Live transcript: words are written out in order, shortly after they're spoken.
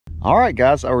All right,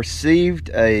 guys, I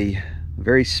received a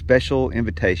very special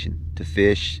invitation to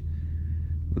fish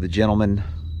with a gentleman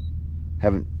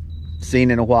haven't seen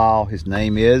in a while. His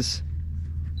name is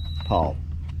Paul.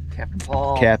 Captain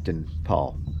Paul. Captain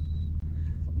Paul.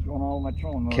 What's going on with my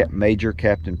trolling motor? Major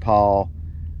Captain Paul.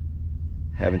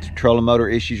 Having some trolling motor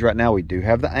issues right now. We do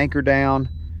have the anchor down.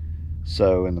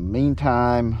 So in the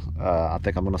meantime, I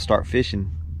think I'm going to start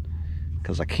fishing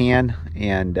because I can.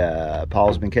 And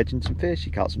Paul's been catching some fish. He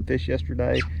caught some fish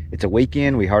yesterday. It's a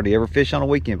weekend. We hardly ever fish on a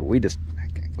weekend, but we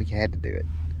had to do it.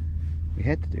 We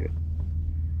had to do it.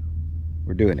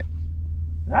 We're doing it.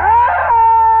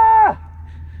 Ah!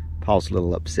 Paul's a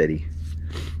little upsetty.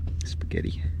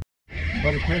 Spaghetti.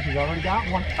 Buddy Chris has already got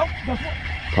one. Oh, that's one.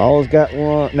 Paul's got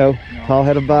one. No, Paul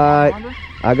had a bite.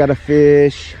 I got a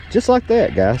fish. Just like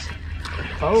that, guys.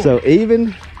 Oh. So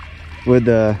even with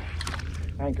the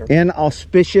Anchor.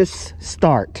 inauspicious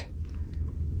start.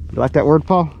 You like that word,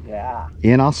 Paul? Yeah.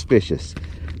 Inauspicious.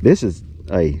 This is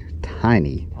a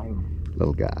tiny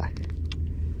little guy.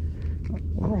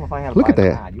 I don't know if I had a Look at bite or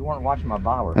that. not. You weren't watching my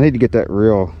bobber. I need to get that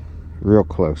real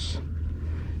close.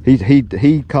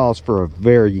 He calls for a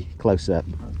very close up.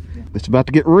 It's about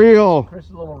to get real. Chris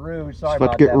is a little rude. Sorry It's about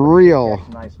about to get that, real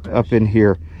nice fish. up in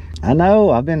here. I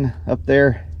know, I've been up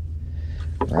there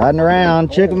riding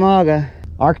around Chickamauga.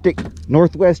 Arctic,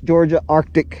 Northwest Georgia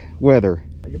Arctic weather.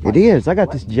 It is. I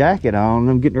got this jacket on.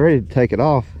 I'm getting ready to take it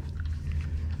off.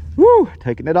 Woo!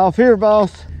 Taking it off here,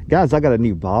 boss. Guys, I got a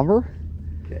new bobber.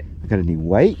 Okay. I got a new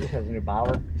weight. Chris has a new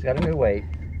bobber. He's got a new weight.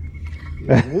 He's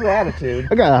got a new attitude.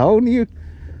 I got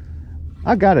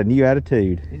a new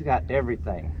attitude. He's got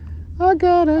everything. I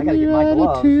got a gotta new get my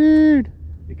gloves. attitude.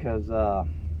 Because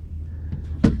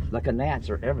like a gnats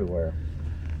are everywhere.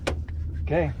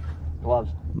 Okay, gloves.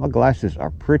 My glasses are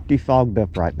pretty fogged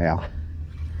up right now.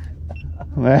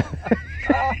 I'm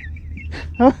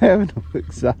having to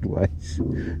look sideways.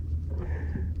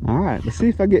 All right, let's see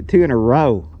if I get two in a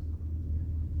row.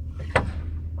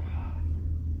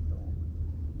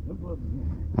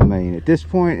 I mean, at this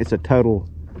point, it's a total.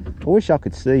 I wish y'all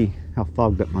could see how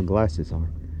fogged up my glasses are.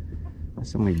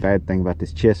 That's the only bad thing about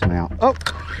this chest mount. Oh,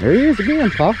 there he is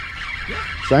again, Paul.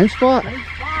 Same spot. Same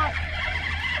spot.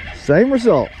 Same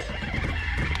result.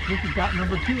 This has got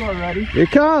number 2 already. Here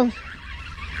it comes.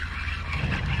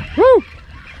 Woo!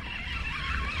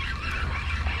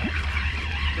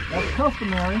 That's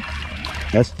customary.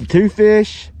 That's the 2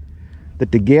 fish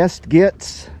that the guest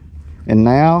gets. And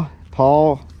now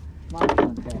Paul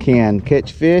can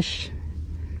catch fish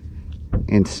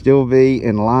and still be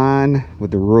in line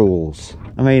with the rules.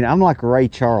 I mean, I'm like Ray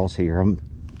Charles here. I'm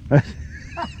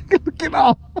get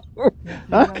off.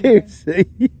 I can't see.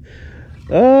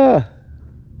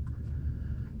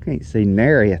 Can't see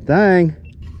nary a thing.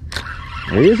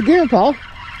 There he is again, Paul.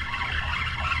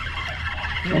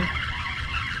 He's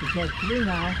got 3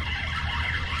 now.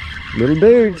 Little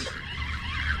dudes.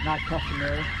 Not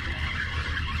customary.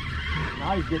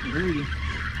 Now he's getting greedy.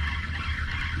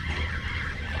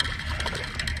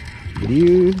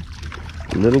 You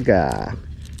little guy.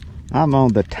 I'm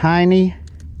on the tiny.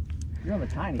 You're on the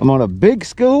tiny. I'm on a big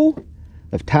school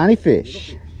of tiny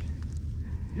fish.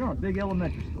 You're on a big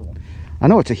elementary school. I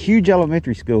know it's a huge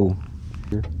elementary school.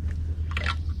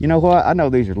 You know what? I know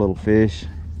these are little fish,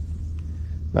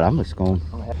 but I'm just going.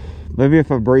 Maybe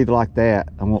if I breathe like that,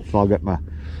 I won't fog up my.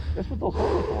 That's what those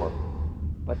holes are for.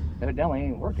 But evidently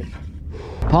ain't working.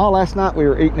 Paul, last night we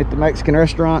were eating at the Mexican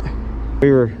restaurant.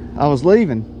 I was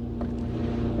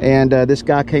leaving, and this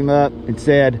guy came up and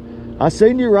said, "I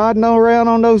seen you riding around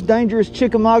on those dangerous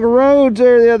Chickamauga roads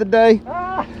there the other day."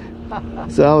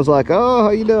 So I was like, "Oh, how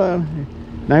you doing?"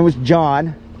 Name was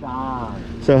John. John.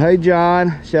 So hey,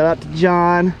 John. Shout out to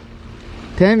John.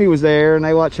 Tammy was there, and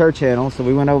they watch her channel, so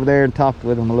we went over there and talked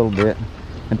with them a little bit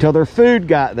until their food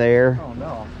got there. Oh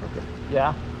no.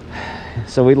 Yeah.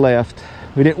 So we left.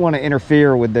 We didn't want to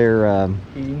interfere with their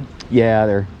Eating. Yeah,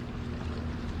 their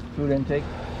Food intake.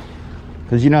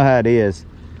 because you know how it is.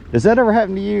 Does that ever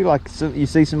happen to you? Like, so you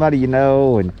see somebody you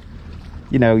know, and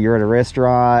you know you're at a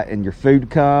restaurant and your food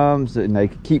comes and they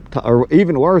keep, or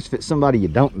even worse if it's somebody you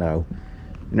don't know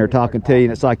and they're talking to you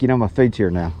and it's like, you know, my food's here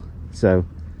now. So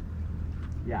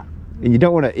Yeah. and you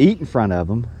don't want to eat in front of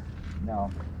them. No.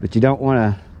 But you don't want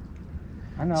to.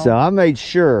 I know. So I made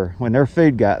sure when their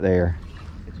food got there,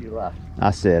 That you left.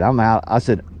 I said, I'm out. I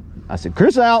said,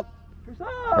 Chris out. Chris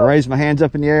I out. raised my hands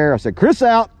up in the air. I said, Chris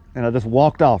out. And I just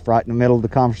walked off right in the middle of the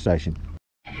conversation.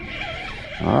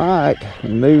 All right, we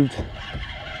moved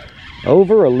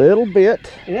over a little bit.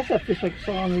 Hey, that's that fish like you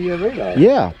saw on the radar.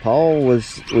 Yeah,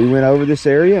 we went over this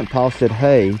area and Paul said,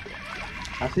 hey.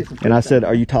 I see some fish And I down said, there.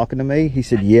 are you talking to me? He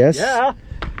said, yes. Yeah.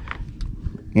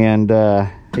 And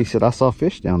he said, I saw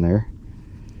fish down there.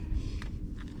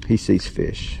 He sees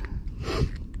fish.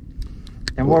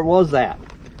 And what was that?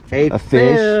 A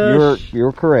fish.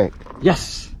 You're correct.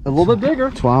 Yes, a little bit bigger.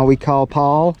 That's why we call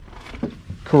Paul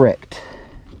correct.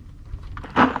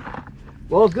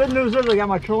 Well, the good news is I got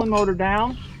my trolling motor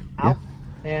down, out,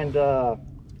 and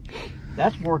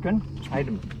that's working. I had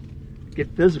to get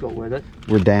physical with it.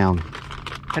 We're down.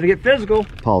 Had to get physical.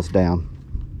 Paul's down.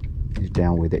 He's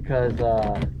down with it. Because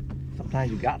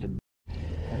sometimes you got to. I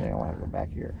think I want to go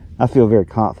back here. I feel very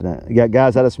confident. Yeah,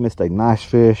 guys, I just missed a nice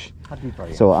fish. How deep are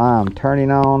you? So I'm turning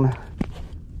on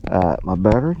my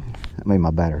battery. My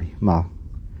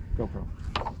GoPro.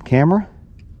 Camera.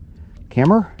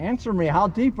 Answer me. How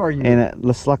deep are you? And it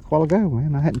looks like a while ago,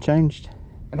 man. I hadn't changed.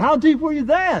 And how deep were you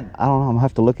then? I don't know. I'm gonna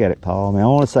have to look at it, Paul. I mean, I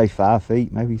want to say 5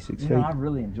 feet, maybe 6 feet. I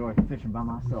really enjoy fishing by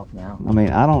myself now. I mean,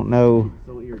 I don't know. I'm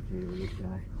so irritated with this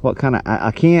guy. What kind of?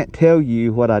 I can't tell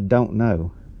you what I don't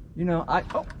know. You know, Why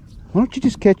don't you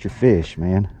just catch your fish,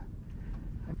 man?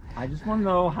 I just want to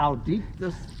know how deep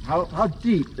how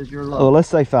deep is your love? Well, let's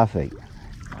say 5 feet.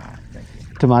 Thank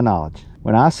you. To my knowledge,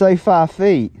 when I say 5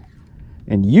 feet,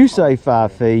 and you say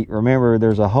 5 feet, remember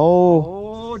there's a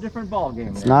whole different ball game.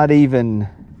 It's not even.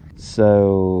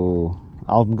 So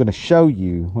I'm going to show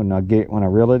you when I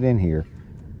reel it in here.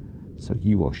 So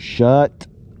you will shut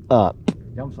up.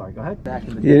 I'm sorry. Go ahead. Back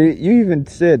in the You even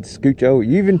said scooch over.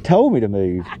 You even told me to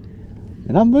move,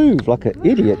 and I moved like an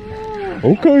idiot.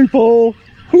 Okay, Paul.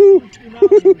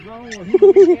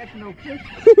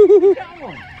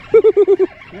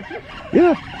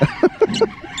 Yeah.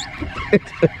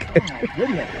 It's okay.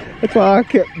 That's why I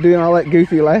kept doing all that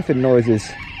goofy laughing noises.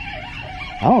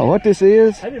 I don't know what this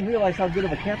is. I didn't realize how good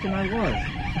of a captain I was.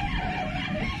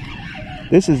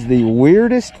 This is the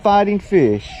weirdest fighting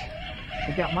fish.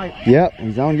 I got my... Yep,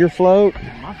 he's on your float.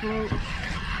 My float. Is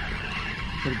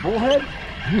it a bullhead?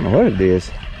 I don't know what it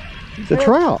is. It's a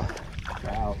trout.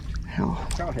 Trout. Oh.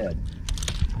 Trout head.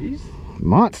 He's...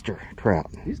 Monster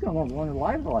trout. He's got one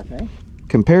reliable, I think.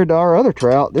 Compared to our other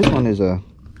trout, this one is a...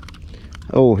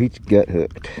 Oh, he's gut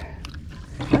hooked.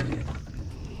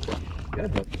 Gut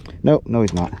hooked? Nope, no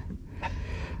he's not.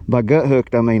 By gut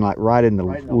hooked, I mean like right in the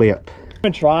lip.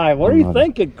 Try. What are you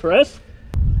thinking, Chris?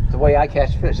 The way I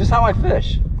catch fish. This is how I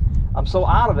fish. I'm so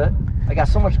out of it. I got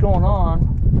so much going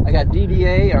on. I got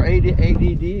DDA or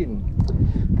ADD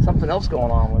and something else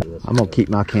going on with this. I'm gonna keep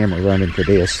my camera running for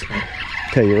this.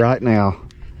 Tell you right now.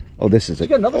 Oh, this is a...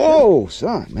 Oh,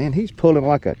 son, man, he's pulling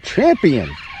like a champion.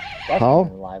 That's Paul.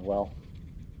 Live well.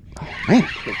 Oh, man.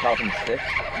 Get caught in the sticks.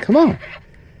 Come on.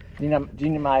 Do you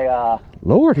need my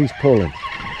Lord, he's pulling.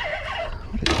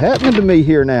 What is happening to me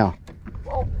here now?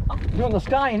 Well, I'm doing the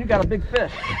sky and you got a big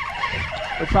fish.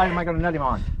 What side am I going to net him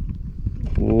on?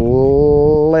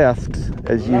 Left,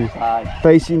 as you side.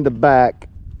 Facing the back,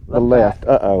 the left.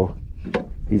 Back. Uh-oh.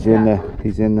 He's in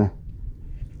the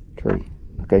tree.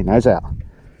 Okay, now he's out.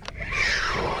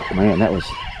 Man, that was...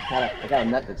 I got a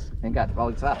net that's ain't got, well,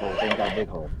 it's that hole, ain't got a big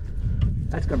hole.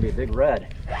 That's going to be a big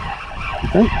red. You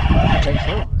think? I think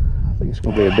so. I think it's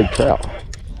going to be a big trout.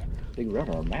 Big red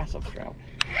or a massive trout.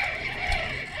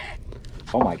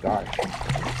 Oh my gosh.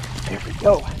 Here we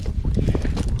go.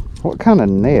 What kind of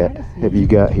net have you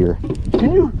got here?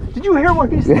 Did you hear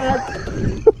what he said?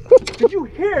 Did you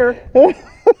hear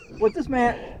what this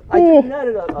man, I just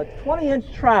netted a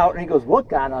 20-inch trout, and he goes, what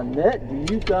kind of net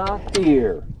do you got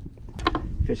here?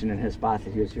 Fishing in his spot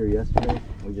that he was here yesterday.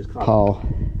 We just caught Paul.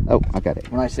 Oh, I got it.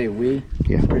 When I say we,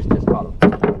 yeah, Chris just caught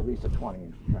at least a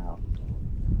 20-inch trout.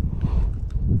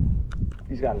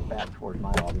 He's got his back towards my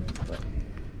audience, but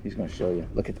he's going to show you.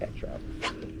 Look at that trout.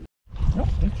 Nope,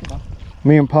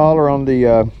 me and Paul are on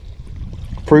the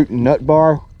fruit and nut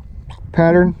bar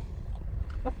pattern.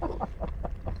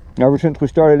 Ever since we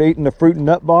started eating the fruit and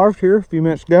nut bars here a few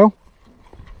minutes ago.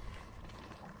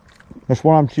 That's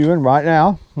what I'm chewing right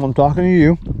now when I'm talking to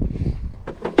you.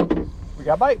 We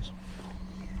got bites.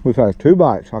 We've had 2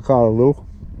 bites. I caught a little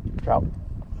trout.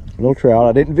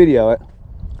 I didn't video it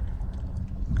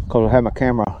because I had my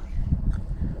camera.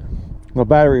 My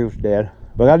battery was dead,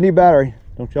 but I got a new battery.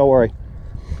 Don't y'all worry.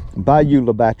 Bayou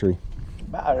battery.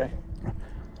 Battery.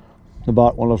 I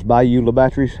bought one of those Bayou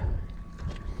batteries.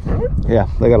 Yeah,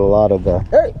 they got a lot of.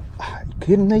 Hey, are you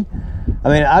kidding me? I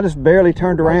mean, I just barely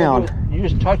turned around. You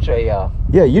just touch a.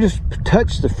 Yeah, you just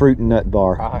touch the fruit and nut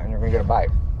bar. And you're gonna get a bite.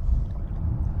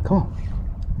 Come on.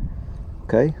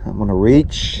 Okay, I'm gonna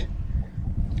reach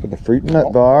for the fruit and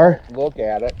nut bar. Look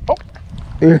at it. Oh.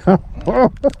 Yeah.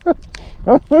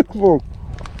 I'm looking for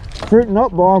fruit and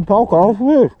nut bar and poke off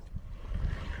fish.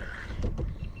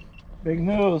 Big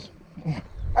news.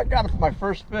 I got my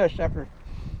first fish after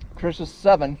Trish is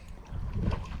 7.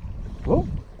 Whoa.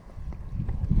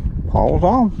 Paul's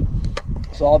on.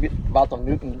 It's all about the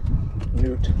Newton.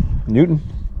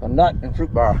 The nut and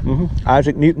fruit bar.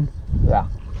 Isaac Newton. Yeah.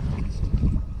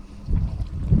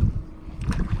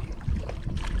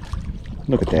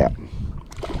 Look at that.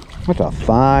 That's a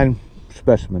fine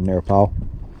specimen there, Paul.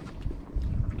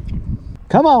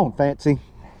 Come on, Fancy.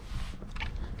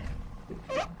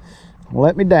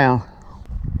 Let me down.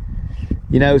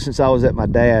 You know, since I was at my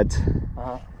dad's,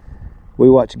 we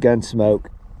watch Gunsmoke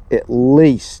at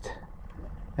least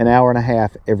an hour and a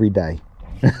half every day.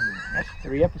 That's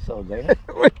 3 episodes, ain't it?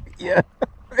 Yeah.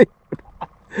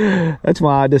 That's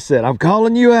why I just said, I'm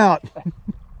calling you out.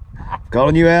 I'm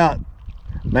calling you out,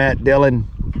 Matt Dillon.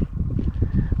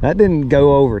 That didn't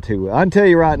go over too well. I can tell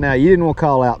you right now, you didn't want to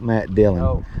call out Matt Dillon.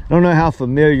 No. I don't know how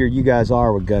familiar you guys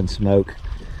are with Gunsmoke,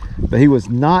 but he was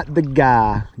not the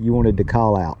guy you wanted to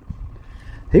call out.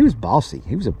 He was bossy.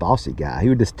 He was a bossy guy. He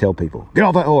would just tell people, get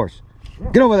off that horse.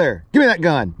 Get over there. Give me that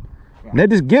gun. And they'd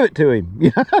just give it to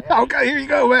him. Okay, here you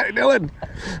go, Matt Dillon.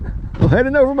 I'm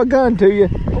heading over my gun to you.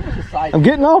 I'm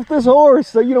getting off this horse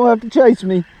so you don't have to chase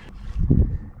me.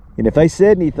 And if they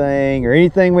said anything or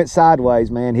anything went sideways,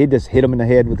 man, he'd just hit them in the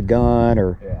head with a gun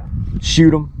or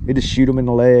shoot them. He'd just shoot them in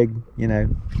the leg, you know.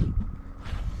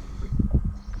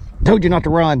 Told you not to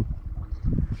run.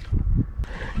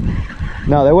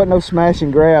 No, there wasn't no smash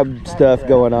and grab stuff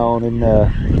going on. And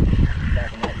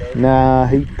nah,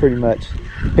 he pretty much,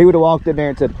 he would have walked in there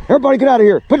and said, everybody get out of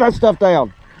here, put that stuff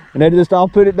down. And they just all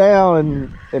put it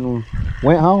down and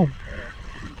went home.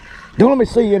 Don't let me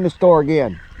see you in the store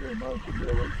again.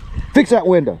 Fix that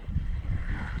window.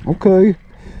 Okay.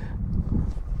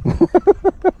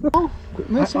 Quit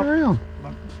messing around.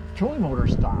 My trolling motor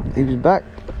stopped. He was back.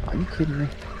 Are you kidding me?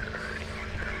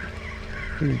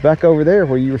 He was back over there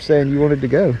where you were saying you wanted to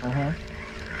go.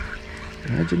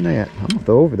 Imagine that. I'm gonna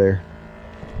throw over there.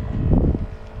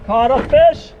 Caught a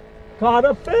fish. Caught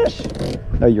a fish.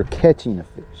 No, you're catching a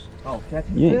fish. Oh,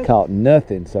 catching You a fish? ain't caught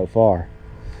nothing so far.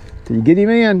 So you get him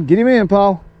in. Get him in,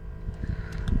 Paul.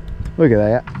 Look at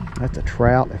that. That's a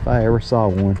trout if I ever saw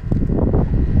one.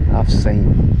 I've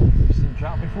seen. You seen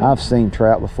trout before? I've seen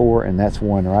trout before, and that's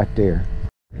one right there.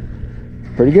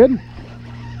 Pretty good.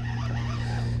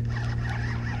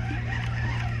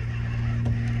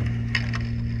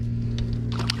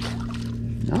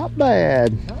 Not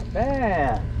bad. Not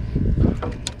bad.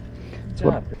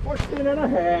 14 and a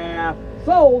half.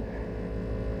 Sold.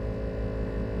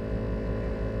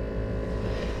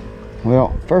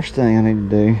 Well, first thing I need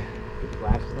to do, Get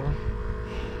glasses on.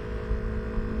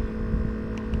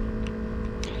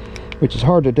 which is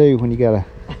hard to do when you got a...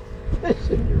 Fish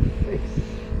in your face.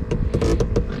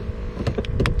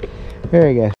 There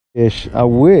you go. Fish. I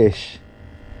wish.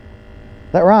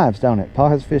 That rhymes, don't it? Paul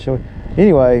has a fish.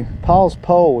 Anyway, Paul's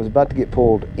pole was about to get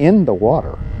pulled in the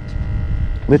water.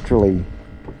 Literally.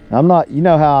 I'm not, you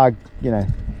know how you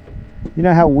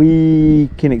know how we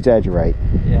can exaggerate.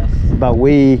 Yes. By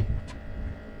we,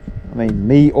 I mean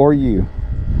me or you.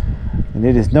 And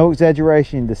it is no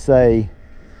exaggeration to say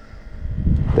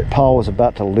that Paul was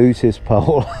about to lose his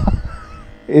pole.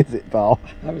 Is it, Paul?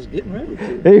 I was getting ready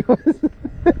to. He was.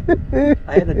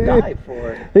 I had to dive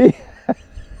for it.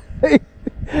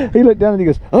 He looked down and he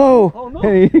goes, oh! Oh, no.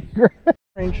 And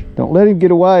he don't let him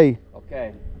get away.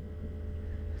 Okay.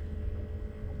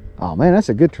 Oh man, that's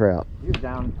a good trout. He was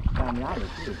down yonder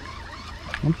too.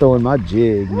 I'm throwing my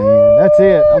jig, man. That's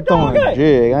it. I'm throwing a Okay.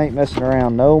 jig. I ain't messing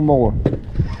around no more.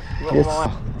 Yes.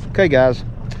 Okay, guys.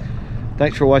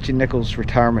 Thanks for watching Nichols'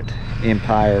 Retirement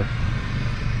Empire.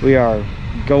 We are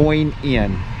going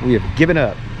in. We have given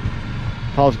up.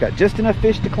 Paul's got just enough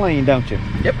fish to clean, don't you?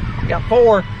 Yep. Got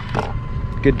 4.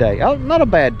 Good day. Oh, not a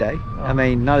bad day. I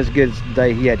mean, not as good as the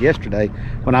day he had yesterday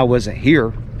when I wasn't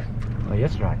here. Well,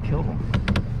 yesterday I killed him.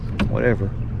 Whatever.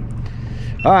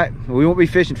 All right, we won't be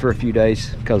fishing for a few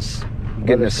days because we're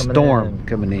getting a storm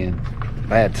coming in.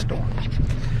 Bad storm.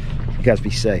 You guys be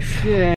safe. Yeah.